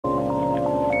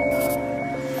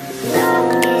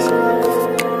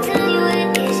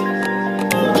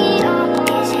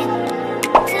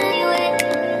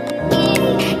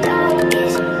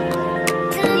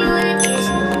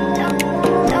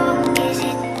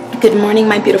Good morning,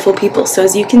 my beautiful people. So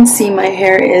as you can see, my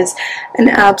hair is an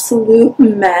absolute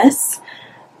mess.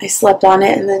 I slept on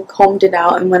it and then combed it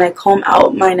out, and when I comb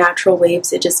out my natural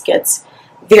waves, it just gets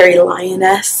very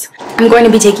lioness. I'm going to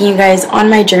be taking you guys on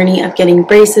my journey of getting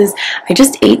braces. I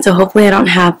just ate, so hopefully I don't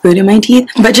have food in my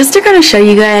teeth, but just to kind of show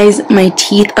you guys my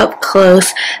teeth up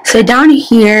close. So down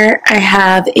here I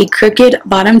have a crooked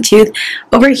bottom tooth.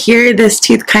 Over here, this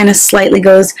tooth kind of slightly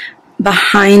goes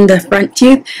behind the front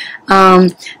tooth.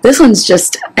 This one's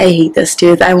just, I hate this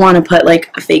tooth. I want to put like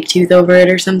a fake tooth over it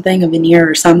or something, a veneer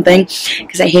or something,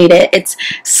 because I hate it. It's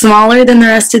smaller than the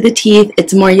rest of the teeth.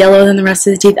 It's more yellow than the rest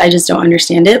of the teeth. I just don't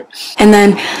understand it. And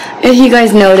then if you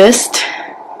guys noticed,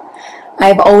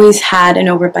 I've always had an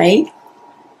overbite,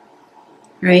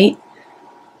 right?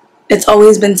 It's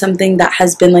always been something that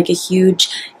has been like a huge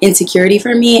insecurity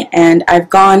for me, and I've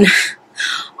gone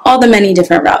all the many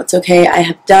different routes, okay? I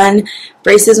have done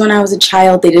braces when I was a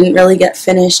child. They didn't really get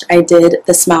finished. I did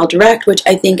the Smile Direct, which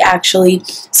I think actually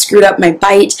screwed up my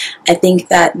bite. I think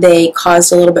that they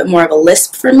caused a little bit more of a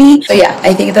lisp for me. So yeah,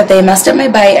 I think that they messed up my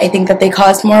bite. I think that they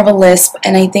caused more of a lisp,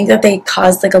 and I think that they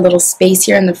caused like a little space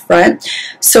here in the front.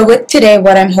 So with today,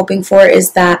 what I'm hoping for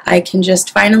is that I can just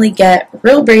finally get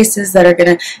real braces that are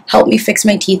gonna help me fix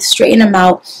my teeth, straighten them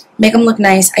out, make them look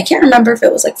nice. I can't remember if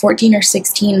it was like 14 or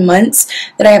 16 months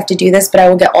that I have to do this, but I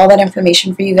will get all that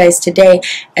information for you guys today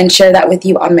and share that with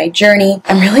you on my journey.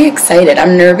 I'm really excited.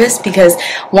 I'm nervous because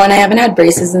 1, I haven't had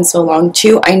braces in so long.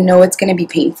 2, I know it's going to be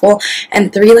painful.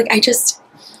 And 3, like I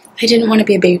didn't want to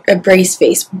be a brace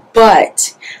face,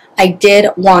 but I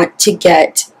did want to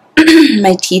get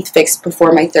my teeth fixed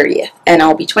before my 30th. And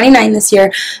I'll be 29 this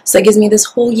year, so that gives me this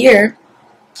whole year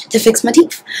to fix my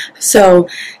teeth. So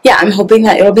yeah, I'm hoping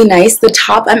that it'll be nice. The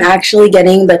top, I'm actually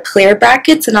getting the clear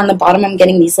brackets, and on the bottom I'm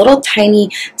getting these little tiny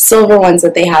silver ones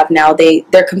that they have now.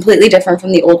 They're completely different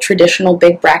from the old traditional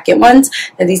big bracket ones.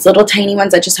 They're these little tiny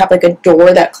ones that just have like a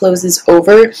door that closes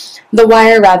over the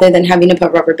wire rather than having to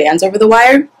put rubber bands over the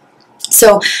wire.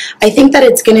 So I think that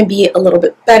it's going to be a little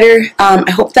bit better. I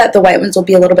hope that the white ones will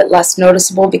be a little bit less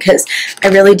noticeable, because I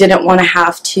really didn't want to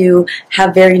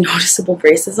have very noticeable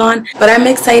braces on. But I'm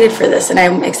excited for this, and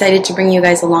I'm excited to bring you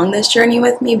guys along this journey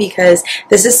with me, because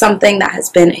this is something that has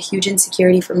been a huge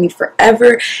insecurity for me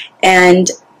forever, and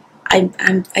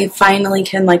I finally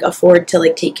can like afford to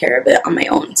like take care of it on my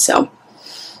own. So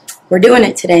we're doing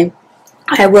it today.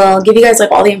 I will give you guys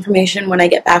like all the information when I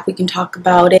get back. We can talk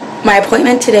about it. My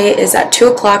appointment today is at 2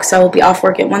 o'clock, so I will be off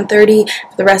work at 1:30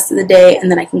 for the rest of the day,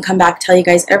 and then I can come back, tell you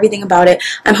guys everything about it.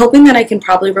 I'm hoping that I can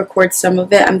probably record some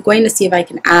of it. I'm going to see if I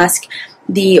can ask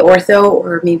the ortho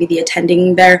or maybe the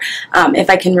attending there if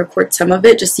I can record some of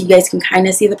it, just so you guys can kind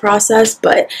of see the process,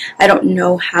 but I don't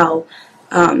know how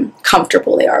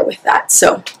comfortable they are with that,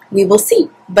 so we will see.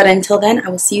 But until then, I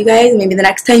will see you guys. Maybe the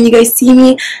next time you guys see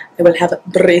me, I will have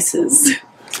braces.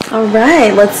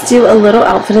 Alright, let's do a little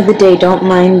outfit of the day. Don't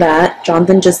mind that.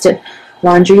 Jonathan just did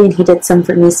laundry and he did some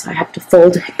for me, so I have to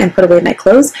fold and put away my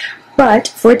clothes. But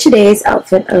for today's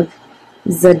outfit of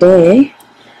the day,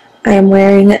 I am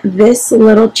wearing this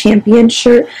little Champion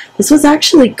shirt. This was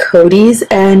actually Cody's,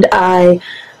 and I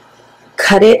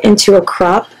cut it into a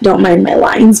crop. Don't mind my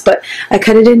lines, but I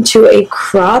cut it into a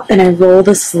crop and I roll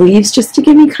the sleeves just to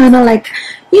give me kind of like,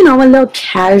 you know, a little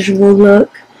casual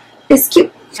look. It's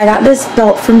cute. I got this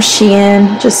belt from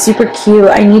Shein, just super cute.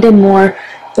 I needed more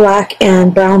black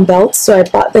and brown belts, so I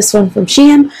bought this one from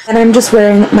Shein. And I'm just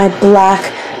wearing my black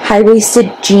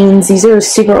high-waisted jeans. These are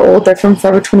super old. They're from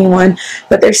Forever 21,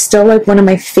 but they're still like one of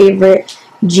my favorite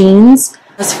jeans.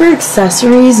 As for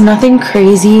accessories, nothing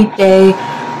crazy today.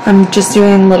 I'm just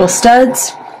doing little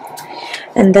studs,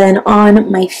 and then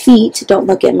on my feet, don't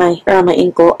look at my, or on my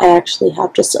ankle, I actually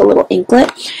have just a little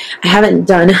anklet. I haven't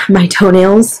done my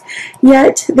toenails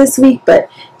yet this week, but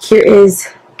here is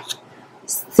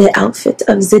the outfit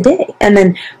of the day. And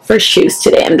then for shoes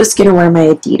today, I'm just going to wear my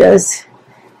Adidas,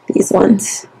 these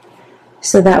ones.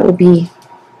 So that will be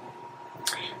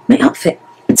my outfit.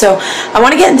 So I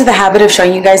want to get into the habit of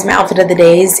showing you guys my outfit of the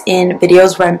days in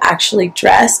videos where I'm actually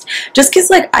dressed, just because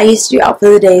like I used to do outfit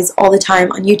of the days all the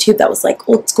time on YouTube. That was like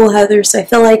old school Heather, so I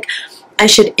feel like I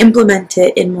should implement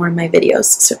it in more of my videos.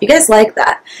 So if you guys like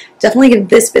that, definitely give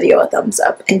this video a thumbs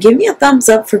up, and give me a thumbs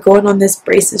up for going on this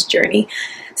braces journey.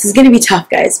 This is going to be tough,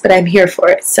 guys, but I'm here for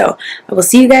it. So I will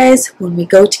see you guys when we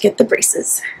go to get the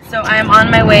braces. So I am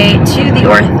on my way to the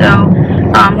ortho.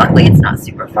 Luckily, it's not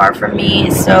super far from me,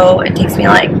 so it takes me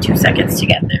like 2 seconds to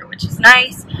get there, which is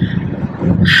nice.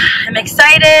 I'm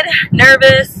excited,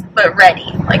 nervous, but ready.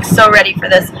 Like, so ready for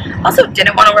this. Also,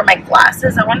 didn't want to wear my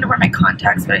glasses. I wanted to wear my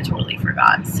contacts, but I totally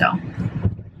forgot, so.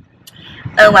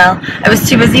 Oh well. I was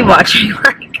too busy watching,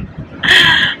 like,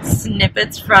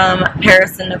 snippets from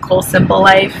Paris and Nicole's Simple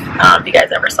Life. I don't know if you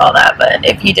guys ever saw that, but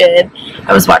if you did,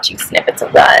 I was watching snippets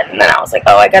of that, and then I was like,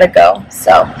 oh, I gotta go.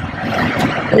 So,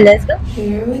 let's go.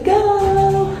 Here we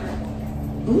go.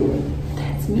 Ooh,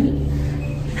 that's me.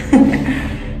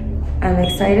 I'm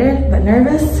excited, but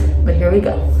nervous, but here we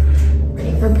go.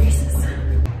 Ready for braces.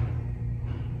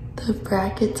 The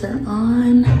brackets are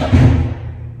on.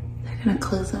 They're gonna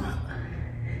close them up.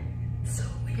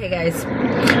 Hey guys,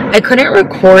 I couldn't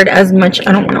record as much.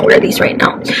 I don't want to wear these right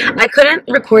now. I couldn't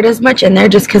record as much in there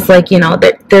just because, like, you know,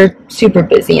 they're super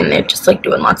busy and they're just like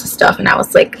doing lots of stuff, and I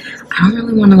was like, I don't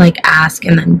really want to like ask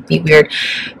and then be weird.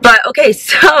 But okay,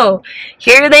 so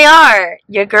here they are.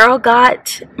 Your girl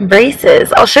got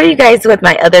braces. I'll show you guys with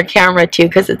my other camera too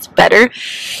because it's better.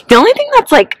 The only thing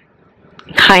that's like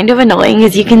kind of annoying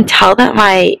is you can tell that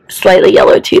my slightly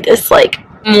yellow tooth is like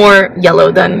more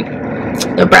yellow than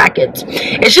the brackets.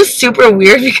 It's just super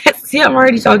weird because, see, I'm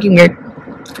already talking weird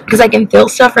because I can feel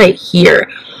stuff right here.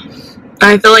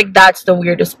 I feel like that's the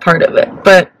weirdest part of it.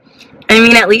 But I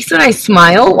mean, at least when I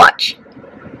smile, watch,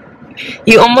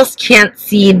 you almost can't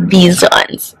see these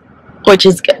ones, which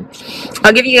is good.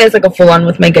 I'll give you guys like a full on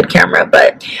with my good camera,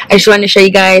 but I just wanted to show you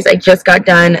guys. I just got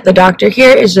done. The doctor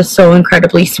here is just so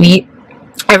incredibly sweet.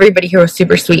 Everybody here was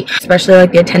super sweet, especially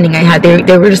like the attending I had.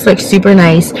 They were just like super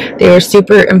nice. They were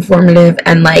super informative,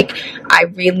 and like I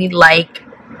really like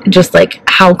just like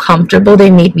how comfortable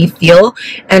they made me feel,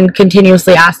 and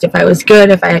continuously asked if I was good,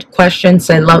 if I had questions.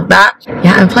 So I love that.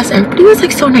 Yeah, and plus everybody was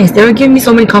like so nice. They were giving me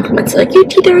so many compliments, like, your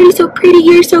teeth are already so pretty,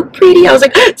 you're so pretty. I was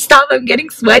like, stop, I'm getting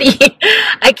sweaty.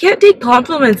 I can't take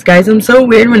compliments, guys. I'm so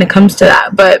weird when it comes to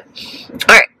that. But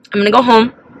all right, I'm gonna go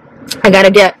home. I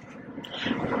gotta get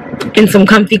in some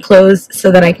comfy clothes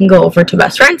so that I can go over to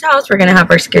best friend's house. We're gonna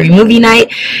have our scary movie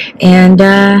night, and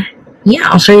yeah,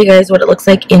 I'll show you guys what it looks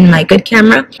like in my good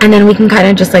camera, and then we can kind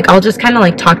of just like, I'll just kind of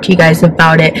like talk to you guys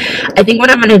about it. I think what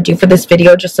I'm gonna do for this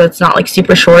video, just so it's not like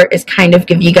super short, is kind of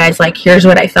give you guys like, here's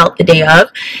what I felt the day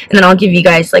of, and then I'll give you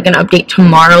guys like an update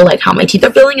tomorrow, like how my teeth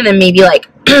are feeling, and then maybe like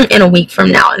in a week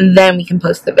from now, and then we can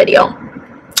post the video.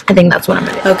 I think that's what I'm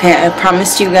gonna do. Okay, I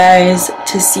promised you guys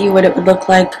to see what it would look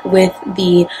like with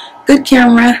the good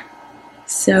camera,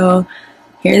 so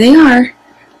here they are.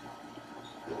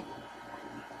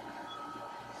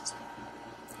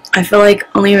 I feel like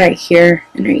only right here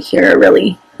and right here are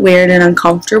really weird and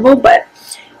uncomfortable, but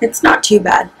it's not too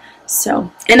bad.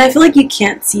 So, and I feel like you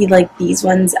can't see like these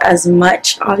ones as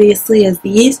much obviously as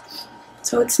these,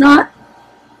 so it's not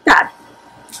bad.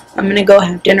 I'm gonna go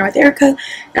have dinner with Erica,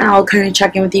 and I'll kind of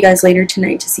check in with you guys later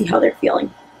tonight to see how they're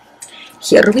feeling.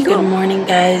 Here we go. Good morning,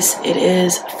 guys. It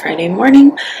is Friday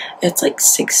morning. It's like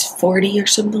 6:40 or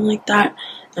something like that.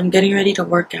 I'm getting ready to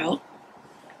work out,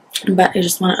 but I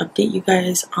just want to update you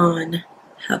guys on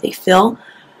how they feel.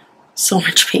 So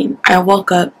much pain. I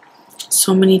woke up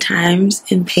so many times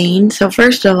in pain. So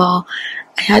first of all,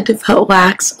 I had to put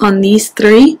wax on these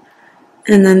 3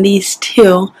 and then these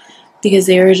 2 because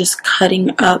they were just cutting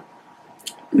up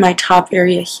my top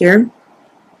area here.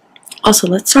 Also,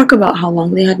 let's talk about how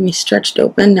long they had me stretched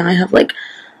open. Now I have like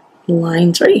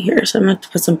lines right here, so I'm gonna have to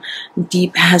put some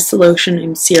deep ass lotion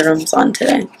and serums on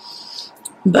today.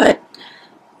 But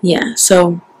yeah,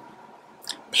 so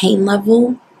pain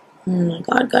level, oh my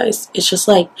god, guys, it's just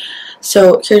like,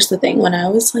 so here's the thing, when I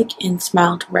was like in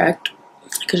Smile Direct,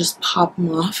 I could just pop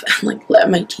them off and like let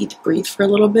my teeth breathe for a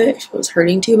little bit if it was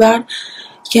hurting too bad.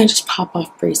 You can't just pop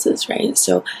off braces, right?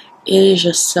 So it is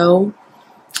just so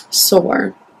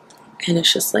sore, and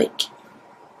it's just like,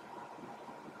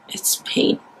 it's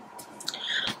pain.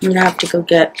 I'm gonna have to go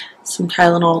get some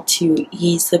Tylenol to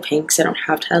ease the pain because I don't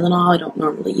have Tylenol. I don't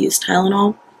normally use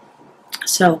Tylenol,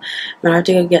 so I'm gonna have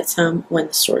to go get some when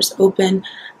the store's open.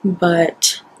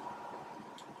 But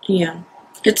yeah,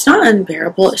 it's not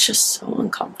unbearable, it's just so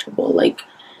uncomfortable. Like,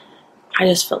 I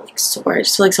just feel like sore. I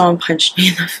just feel like someone punched me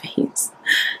in the face.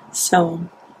 So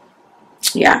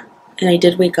yeah, and I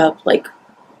did wake up like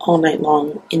all night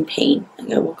long in pain.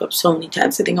 Like, I woke up so many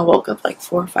times. I think I woke up like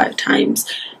 4 or 5 times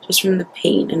just from the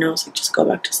pain, and I was like, just go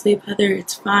back to sleep, Heather,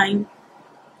 it's fine.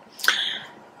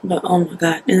 But oh my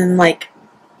god. And then like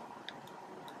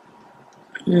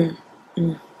I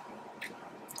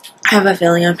have a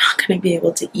feeling I'm not going to be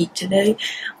able to eat today,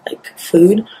 like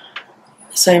food,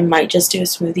 so I might just do a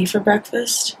smoothie for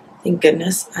breakfast. Thank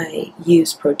goodness I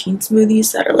use protein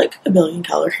smoothies that are like 1 billion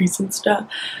calories and stuff,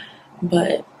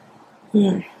 but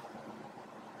don't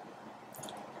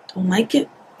like it.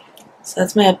 So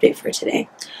that's my update for today.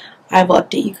 I will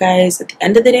update you guys at the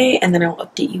end of the day, and then I'll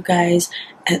update you guys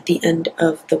at the end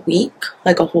of the week,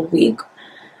 like a whole week.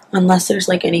 unless there's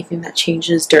like anything that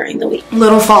changes during the week.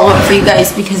 Little follow-up for you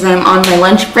guys, because I'm on my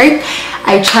lunch break.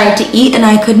 I tried to eat and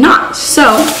I could not. So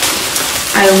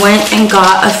I went and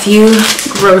got a few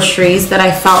groceries that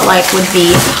I felt like would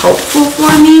be helpful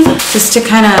for me, just to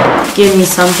kind of give me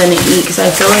something to eat, because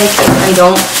I feel like if I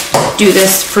don't do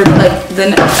this for like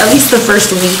at least the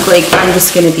first week, like I'm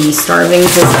just gonna be starving,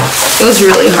 because it was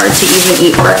really hard to even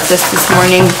eat breakfast this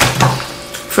morning.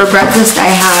 For breakfast I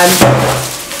had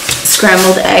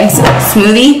scrambled eggs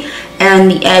smoothie, and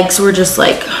the eggs were just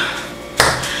like,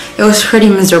 it was pretty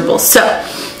miserable. So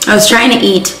I was trying to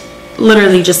eat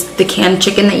literally just the canned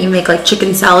chicken that you make like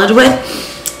chicken salad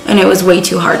with, and it was way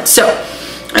too hard. So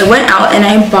I went out and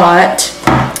I bought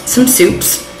some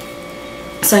soups.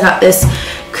 So I got this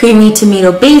creamy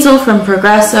tomato basil from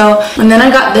Progresso, and then I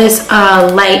got this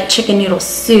light chicken noodle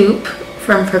soup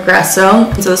from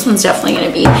Progresso. So this one's definitely going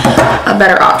to be a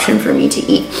better option for me to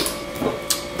eat.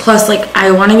 Plus, like,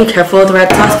 I want to be careful with the red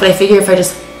sauce, but I figure if I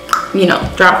just, you know,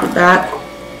 drop it back,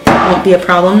 it won't be a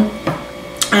problem.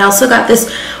 I also got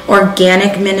this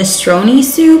organic minestrone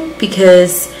soup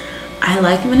because I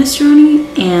like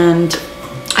minestrone, and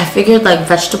I figured like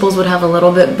vegetables would have a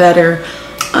little bit better,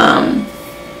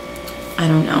 I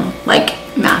don't know, like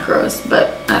macros,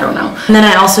 but I don't know. And then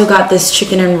I also got this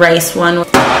chicken and rice one.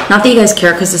 Not that you guys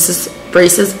care because this is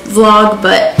Brace's vlog,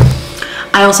 but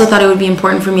I also thought it would be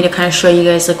important for me to kind of show you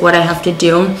guys like what I have to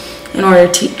do in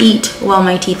order to eat while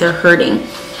my teeth are hurting.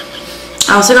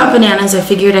 I also got bananas. I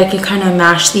figured I could kind of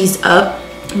mash these up,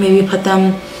 maybe put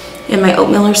them in my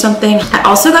oatmeal or something. I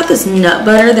also got this nut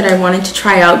butter that I wanted to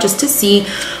try out just to see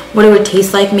what it would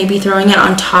taste like, maybe throwing it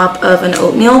on top of an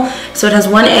oatmeal. So it has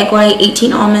 1 egg white,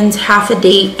 18 almonds, half a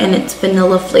date, and it's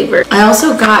vanilla flavored. I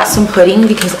also got some pudding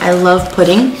because I love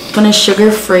pudding. This one is sugar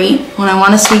free. When I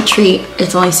want a sweet treat,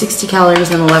 it's only 60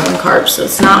 calories and 11 carbs, so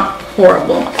it's not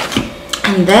horrible.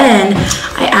 And then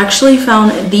I actually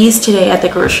found these today at the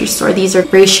grocery store. These are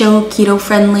ratio keto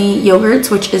friendly yogurts,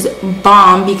 which is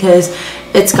bomb because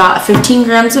it's got 15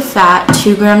 grams of fat,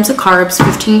 2 grams of carbs,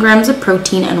 15 grams of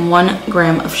protein, and 1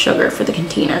 gram of sugar for the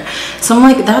container. So I'm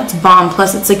like, that's bomb.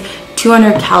 Plus it's like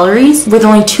 200 calories with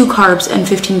only 2 carbs and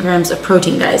 15 grams of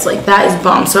protein, guys. Like, that is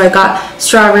bomb. So I got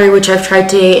strawberry, which I've tried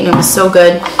today, and it was so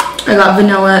good. I got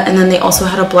vanilla, and then they also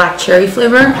had a black cherry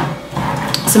flavor.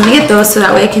 So I'm gonna get those so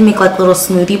that way I can make like little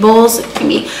smoothie bowls. It can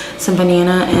be some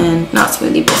banana and, not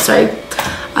smoothie bowls, sorry,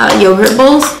 yogurt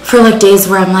bowls for like days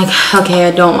where I'm like, okay,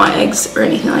 I don't want eggs or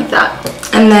anything like that.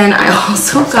 And then I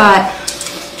also got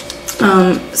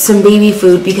some baby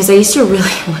food because I used to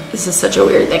really, this is such a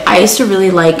weird thing, I used to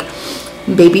really like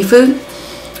baby food,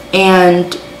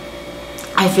 and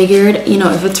I figured, you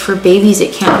know, if it's for babies,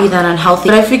 it can't be that unhealthy.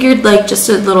 But I figured like just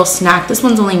a little snack. This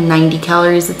one's only 90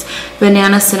 calories. It's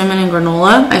banana, cinnamon, and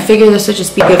granola. I figured this would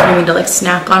just be good for me to like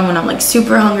snack on when I'm like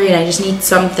super hungry and I just need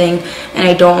something and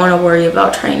I don't want to worry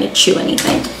about trying to chew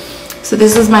anything. So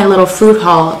this is my little food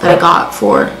haul that I got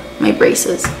for my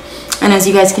braces. And as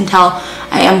you guys can tell,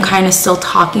 I am kind of still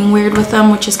talking weird with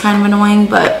them, which is kind of annoying,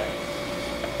 but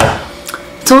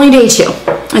it's only day 2.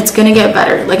 It's gonna get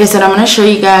better. Like I said, I'm gonna show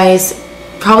you guys.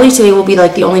 Probably today will be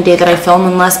like the only day that I film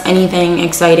unless anything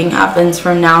exciting happens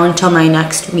from now until my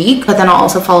next week. But then I'll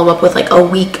also follow up with like a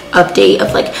week update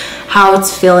of like how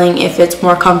it's feeling, if it's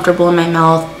more comfortable in my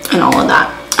mouth, and all of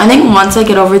that. I think once I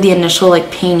get over the initial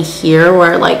like pain here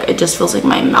where like it just feels like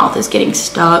my mouth is getting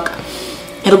stuck,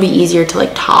 it'll be easier to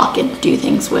like talk and do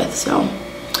things with. So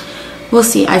we'll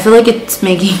see. I feel like it's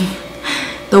making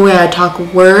the way I talk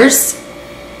worse,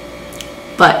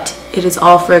 but it is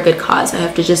all for a good cause. I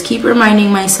have to just keep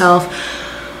reminding myself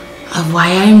of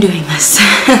why I'm doing this.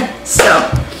 So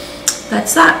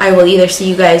that's that. I will either see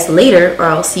you guys later or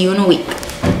I'll see you in a week.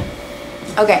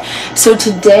 Okay, so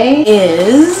today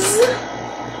is,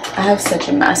 I have such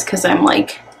a mess because I'm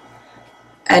like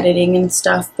editing and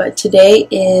stuff, but today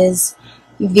is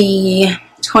the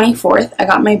 24th. I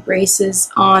got my braces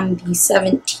on the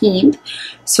 17th,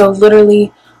 so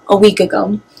literally a week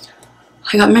ago.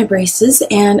 I got my braces,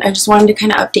 and I just wanted to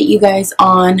kind of update you guys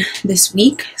on this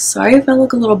week. Sorry if I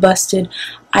look a little busted.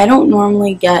 I don't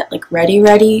normally get like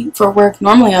ready for work.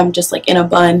 Normally I'm just like in a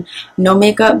bun, no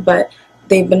makeup, but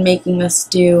they've been making us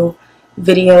do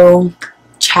video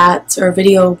chats or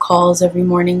video calls every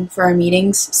morning for our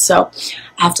meetings. So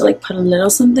I have to like put a little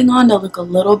something on to look a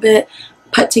little bit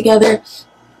put together.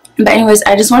 But anyways,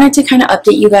 I just wanted to kind of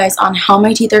update you guys on how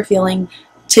my teeth are feeling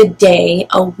today,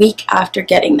 a week after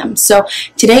getting them. So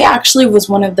today actually was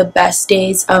one of the best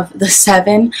days of the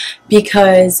 7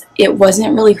 because it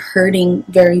wasn't really hurting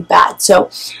very bad. So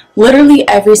literally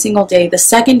every single day. The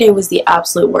second day was the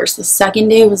absolute worst. The second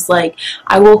day was like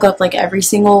I woke up like every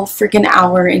single freaking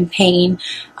hour in pain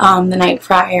the night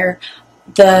prior.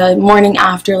 The morning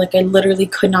after, like I literally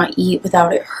could not eat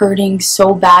without it hurting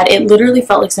so bad. It literally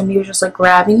felt like somebody was just like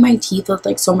grabbing my teeth with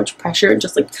like so much pressure and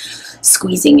just like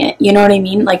squeezing it, you know what I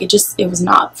mean? Like it was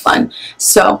not fun.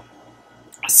 So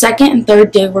second and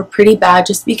third day were pretty bad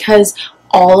just because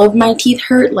all of my teeth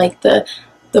hurt. Like the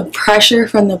pressure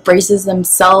from the braces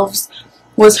themselves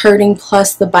was hurting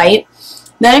plus the bite.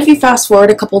 Then if you fast forward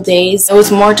a couple days, it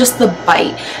was more just the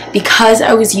bite. Because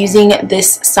I was using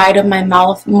this side of my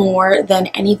mouth more than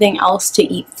anything else to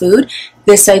eat food,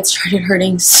 this side started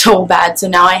hurting so bad. So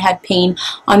now I had pain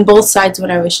on both sides when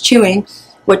I was chewing,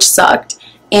 which sucked,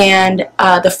 and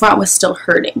the front was still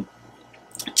hurting.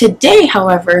 Today,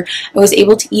 however, I was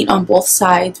able to eat on both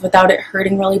sides without it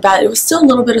hurting really bad. It was still a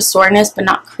little bit of soreness, but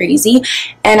not crazy.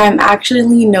 And I'm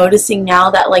actually noticing now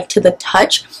that like to the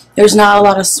touch, there's not a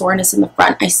lot of soreness in the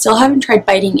front. I still haven't tried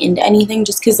biting into anything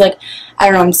just because like, I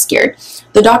don't know, I'm scared.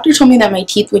 The doctor told me that my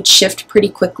teeth would shift pretty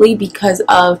quickly because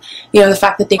of, you know, the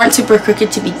fact that they weren't super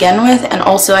crooked to begin with. And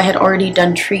also I had already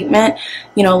done treatment,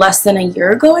 you know, less than a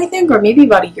year ago, I think, or maybe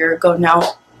about a year ago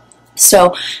now.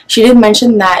 So she did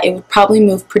mention that it would probably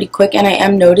move pretty quick, and I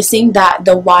am noticing that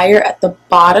the wire at the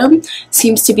bottom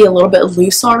seems to be a little bit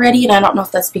loose already, and I don't know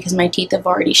if that's because my teeth have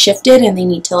already shifted and they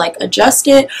need to like adjust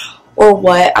it or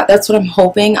what. That's what I'm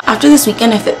hoping. After this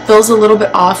weekend, if it feels a little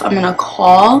bit off, I'm gonna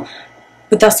call,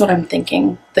 but that's what I'm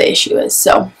thinking the issue is.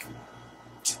 So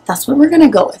that's what we're gonna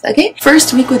go with, okay?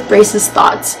 First week with braces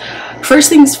thoughts. First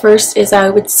things first is I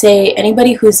would say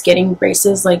anybody who's getting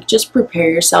braces, like just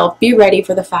prepare yourself. Be ready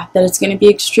for the fact that it's going to be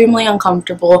extremely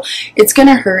uncomfortable. It's going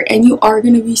to hurt and you are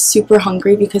going to be super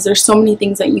hungry because there's so many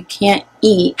things that you can't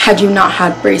eat had you not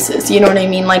had braces. You know what I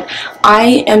mean? Like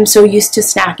I am so used to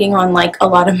snacking on like a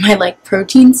lot of my like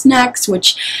protein snacks,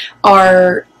 which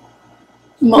are,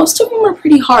 most of them are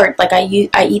pretty hard. Like I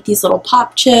eat these little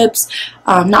pop chips,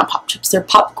 not pop chips, they're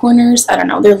popcorners. I don't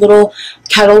know, they're little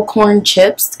kettle corn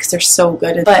chips because they're so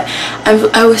good. But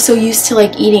I was so used to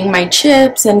like eating my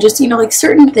chips and just, you know, like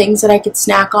certain things that I could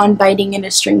snack on, biting into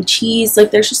string cheese.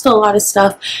 Like there's just a lot of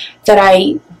stuff that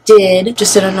I did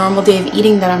just in a normal day of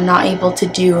eating that I'm not able to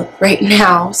do right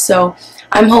now. So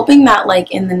I'm hoping that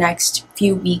like in the next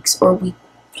few weeks or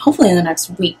hopefully in the next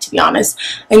week, to be honest,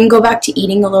 I can go back to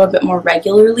eating a little bit more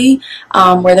regularly,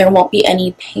 where there won't be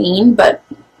any pain, but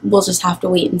we'll just have to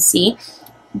wait and see.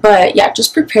 But yeah,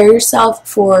 just prepare yourself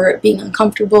for being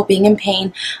uncomfortable, being in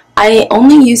pain. I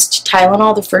only used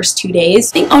Tylenol the first 2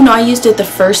 days. I used it the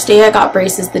first day I got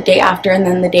braces, the day after, and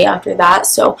then the day after that.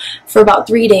 So for about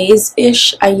 3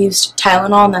 days-ish, I used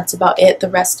Tylenol, and that's about it. The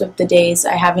rest of the days,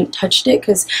 I haven't touched it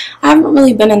because I haven't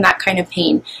really been in that kind of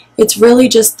pain. It's really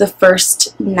just the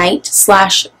first night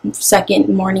 / second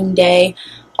morning day,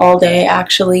 all day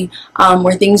actually,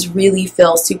 where things really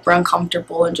feel super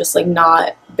uncomfortable and just like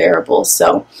not bearable.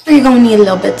 So you're gonna need a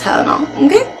little bit of Tylenol,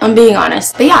 okay? I'm being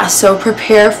honest. But yeah, so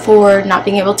prepare for not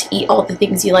being able to eat all the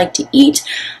things you like to eat.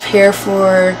 Prepare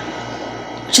for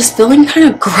just feeling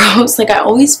kind of gross. Like I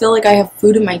always feel like I have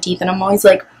food in my teeth and I'm always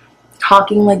like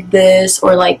talking like this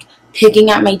or like picking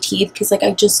at my teeth because like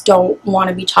I just don't want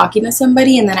to be talking to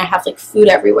somebody and then I have like food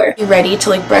everywhere. Be ready to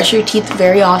like brush your teeth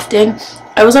very often.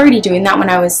 I was already doing that when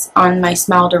I was on my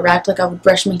Smile Direct. Like I would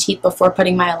brush my teeth before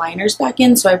putting my aligners back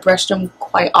in, so I brushed them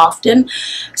quite often.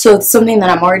 So it's something that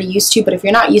I'm already used to, but if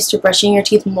you're not used to brushing your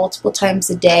teeth multiple times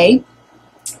a day,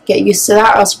 get used to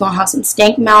that or else you're going to have some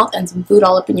stank mouth and some food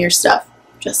all up in your stuff.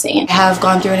 Just saying. I have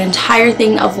gone through an entire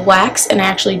thing of wax and I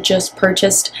actually just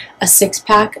purchased a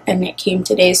 6-pack and it came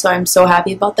today, so I'm so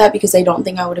happy about that because I don't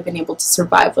think I would have been able to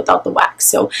survive without the wax.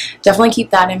 So definitely keep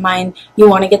that in mind. You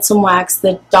want to get some wax.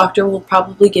 The doctor will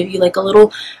probably give you like a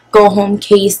little go home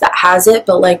case that has it,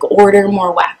 but like order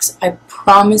more wax. I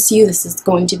promise you this is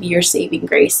going to be your saving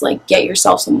grace. Like get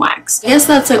yourself some wax. I guess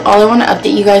that's like all I want to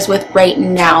update you guys with right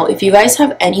now. If you guys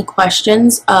have any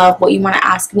questions of what you want to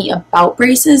ask me about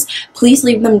braces, please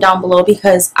leave them down below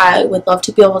because I would love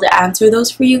to be able to answer those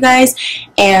for you guys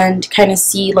and kind of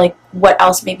see like what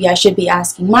else maybe I should be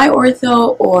asking my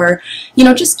ortho, or you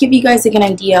know, just give you guys like an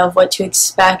idea of what to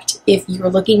expect if you're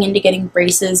looking into getting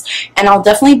braces. And I'll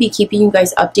definitely be keeping you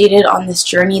guys updated on this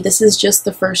journey. This is just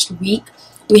the first week.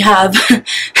 We have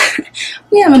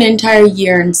we have an entire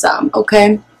year and some,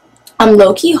 okay? I'm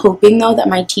low-key hoping though that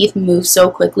my teeth move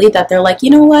so quickly that they're like, you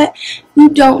know what, you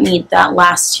don't need that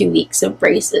last 2 weeks of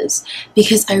braces,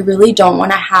 because I really don't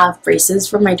want to have braces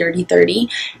for my dirty 30,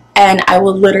 and I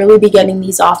will literally be getting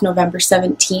these off November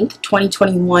 17th,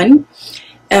 2021,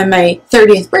 and my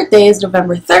 30th birthday is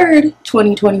November 3rd,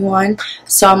 2021,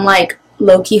 so I'm like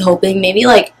low-key hoping maybe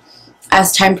like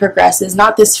as time progresses,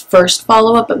 not this first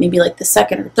follow-up, but maybe like the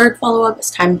second or third follow-up as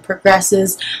time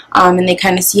progresses, and they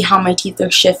kind of see how my teeth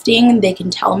are shifting, they can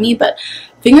tell me. But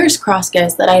fingers crossed,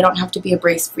 guys, that I don't have to be a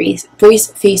brace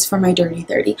face for my dirty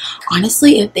 30.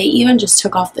 Honestly, if they even just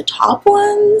took off the top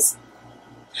ones,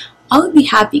 I would be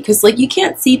happy, because like you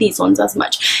can't see these ones as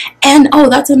much. And oh,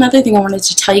 that's another thing I wanted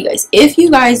to tell you guys. If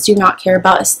you guys do not care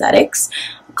about aesthetics,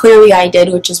 clearly I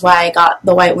did, which is why I got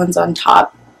the white ones on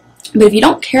top. But if you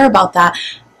don't care about that,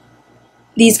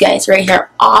 these guys right here,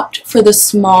 opt for the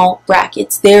small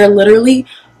brackets. They're literally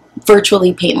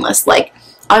virtually painless. Like,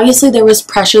 obviously there was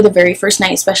pressure the very first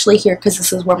night, especially here because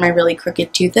this is where my really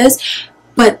crooked tooth is.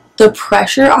 But the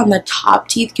pressure on the top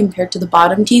teeth compared to the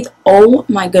bottom teeth, oh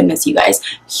my goodness, you guys,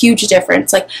 huge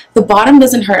difference. Like, the bottom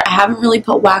doesn't hurt. I haven't really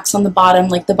put wax on the bottom.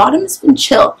 Like, the bottom has been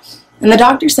chill. And the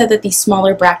doctor said that these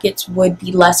smaller brackets would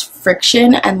be less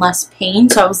friction and less pain.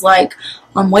 So I was like,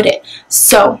 I'm with it.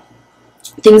 So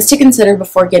things to consider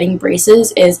before getting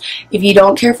braces is, if you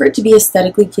don't care for it to be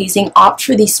aesthetically pleasing, opt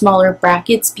for these smaller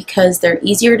brackets because they're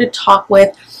easier to talk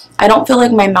with. I don't feel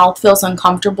like my mouth feels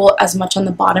uncomfortable as much on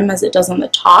the bottom as it does on the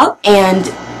top. And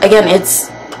again, it's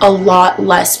a lot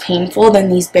less painful than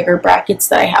these bigger brackets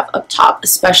that I have up top,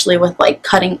 especially with like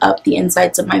cutting up the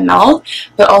insides of my mouth,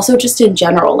 but also just in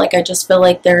general. Like, I just feel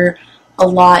like they're a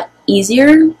lot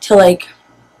easier to like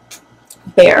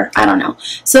bear. I don't know.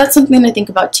 So that's something to think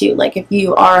about too. Like, if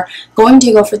you are going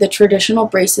to go for the traditional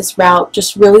braces route,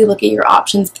 just really look at your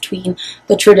options between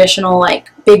the traditional like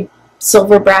big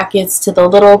silver brackets to the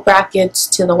little brackets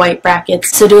to the white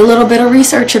brackets. So do a little bit of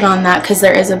research on that, because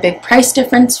there is a big price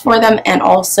difference for them, and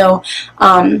also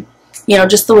you know,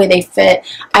 just the way they fit.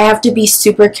 I have to be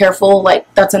super careful.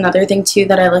 Like, that's another thing too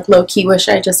that I like low-key wish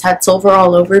I just had silver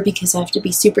all over, because I have to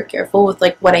be super careful with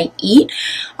like what I eat.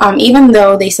 Even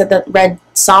though they said that red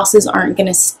sauces aren't going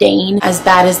to stain as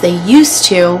bad as they used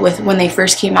to with when they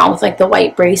first came out with like the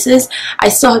white braces, I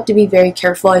still have to be very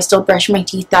careful. I still brush my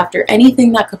teeth after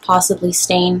anything that could possibly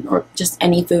stain, or just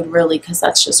any food really, because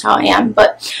that's just how I am.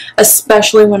 But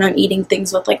especially when I'm eating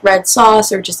things with like red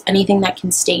sauce or just anything that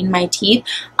can stain my teeth,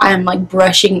 I'm like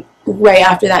brushing right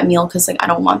after that meal, because like I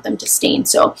don't want them to stain.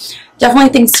 So definitely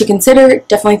things to consider,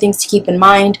 definitely things to keep in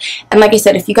mind. And like I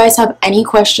said, if you guys have any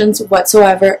questions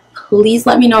whatsoever, please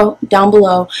let me know down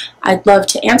below. I'd love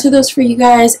to answer those for you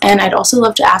guys, and I'd also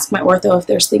love to ask my ortho if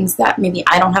there's things that maybe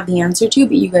I don't have the answer to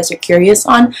but you guys are curious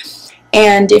on.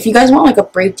 And if you guys want like a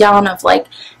breakdown of like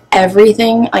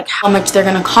everything, like how much they're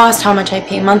gonna cost, how much I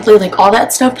pay monthly, like all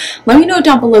that stuff, let me know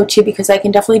down below too, because I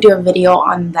can definitely do a video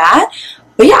on that.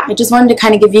 But yeah, I just wanted to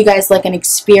kind of give you guys like an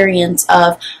experience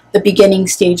of the beginning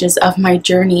stages of my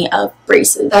journey of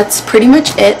braces. That's pretty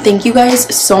much it. Thank you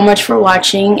guys so much for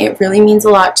watching. It really means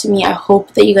a lot to me. I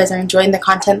hope that you guys are enjoying the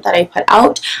content that I put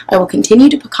out. I will continue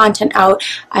to put content out.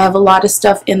 I have a lot of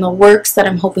stuff in the works that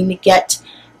I'm hoping to get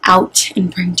out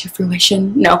and bring to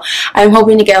fruition. No, I'm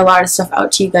hoping to get a lot of stuff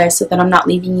out to you guys so that I'm not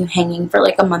leaving you hanging for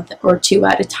like a month or two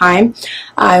at a time.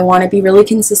 I want to be really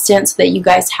consistent so that you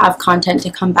guys have content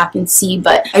to come back and see,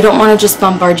 but I don't want to just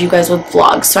bombard you guys with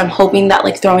vlogs. So I'm hoping that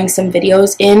like throwing some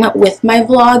videos in with my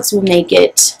vlogs will make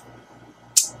it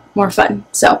more fun.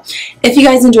 So if you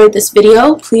guys enjoyed this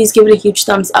video, please give it a huge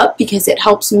thumbs up, because it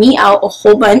helps me out a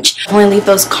whole bunch. Definitely leave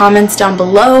those comments down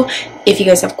below if you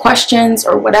guys have questions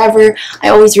or whatever. I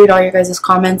always read all your guys'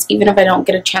 comments. Even if I don't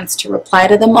get a chance to reply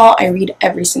to them all, I read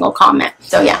every single comment.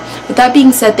 So yeah, with that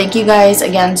being said, thank you guys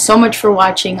again so much for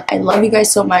watching. I love you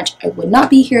guys so much. I would not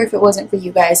be here if it wasn't for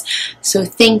you guys. So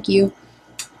thank you.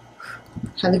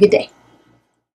 Have a good day.